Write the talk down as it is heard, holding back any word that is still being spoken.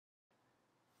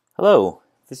Hello,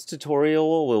 this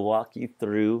tutorial will walk you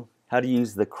through how to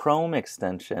use the Chrome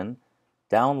extension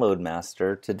Download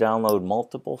Master to download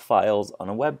multiple files on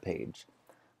a web page.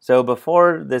 So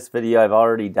before this video I've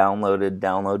already downloaded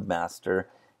Download Master.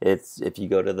 If you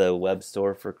go to the web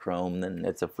store for Chrome, then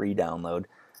it's a free download.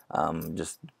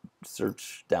 Just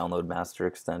search Download Master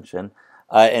extension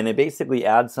and it basically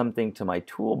adds something to my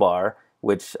toolbar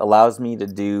which allows me to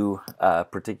do a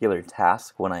particular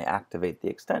task when I activate the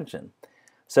extension.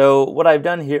 So what I've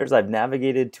done here is I've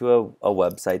navigated to a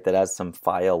website that has some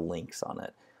file links on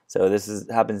it. So this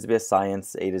happens to be a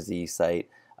science A to Z site.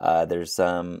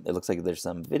 It looks like there's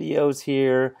some videos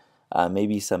here,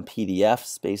 maybe some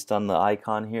PDFs based on the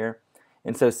icon here.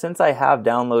 And so since I have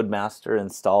Download Master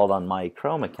installed on my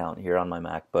Chrome account here on my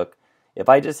MacBook, if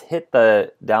I just hit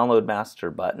the Download Master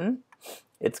button,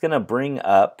 it's going to bring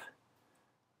up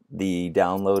the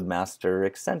Download Master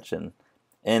extension.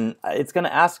 And it's going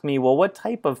to ask me, well, what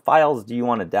type of files do you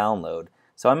want to download?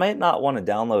 So I might not want to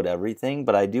download everything,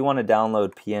 but I do want to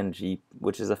download PNG,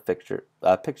 which is a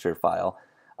picture file.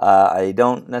 I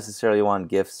don't necessarily want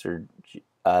GIFs or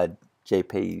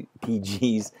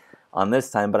JPGs on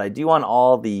this time, but I do want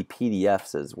all the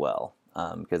PDFs as well,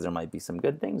 because there might be some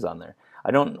good things on there. I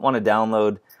don't want to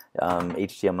download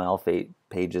HTML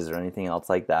pages or anything else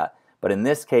like that. But in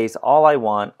this case, all I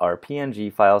want are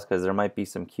PNG files, because there might be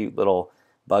some cute little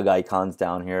bug icons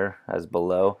down here as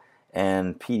below,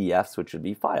 and PDFs, which would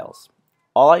be files.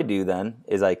 All I do then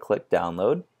is I click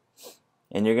download,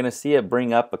 and you're going to see it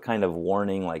bring up a kind of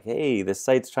warning like, hey, this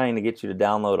site's trying to get you to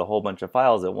download a whole bunch of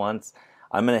files at once.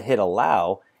 I'm going to hit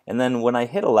allow, and then when I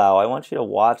hit allow, I want you to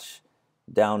watch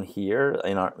down here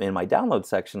in my download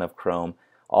section of Chrome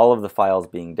all of the files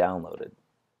being downloaded.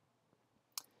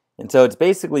 And so it's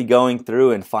basically going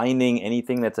through and finding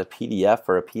anything that's a PDF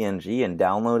or a PNG and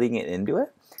downloading it into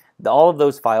it. All of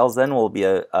those files then will be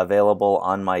available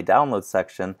on my download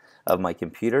section of my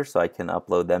computer, so I can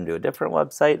upload them to a different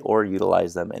website or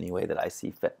utilize them any way that I see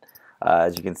fit.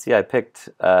 As you can see, I picked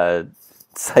a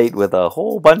site with a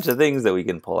whole bunch of things that we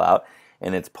can pull out,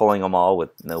 and it's pulling them all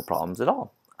with no problems at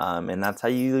all. And that's how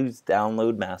you use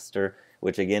Download Master,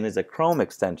 which again is a Chrome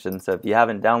extension. So if you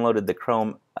haven't downloaded the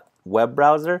Chrome web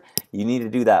browser, you need to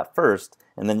do that first,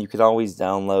 and then you can always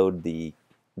download the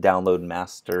Download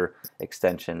Master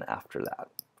extension after that.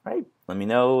 Right? Let me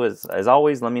know, as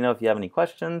always, let me know if you have any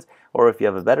questions, or if you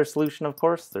have a better solution, of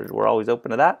course. We're always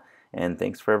open to that. And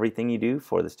thanks for everything you do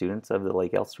for the students of the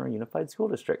Lake Elsinore Unified School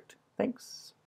District. Thanks.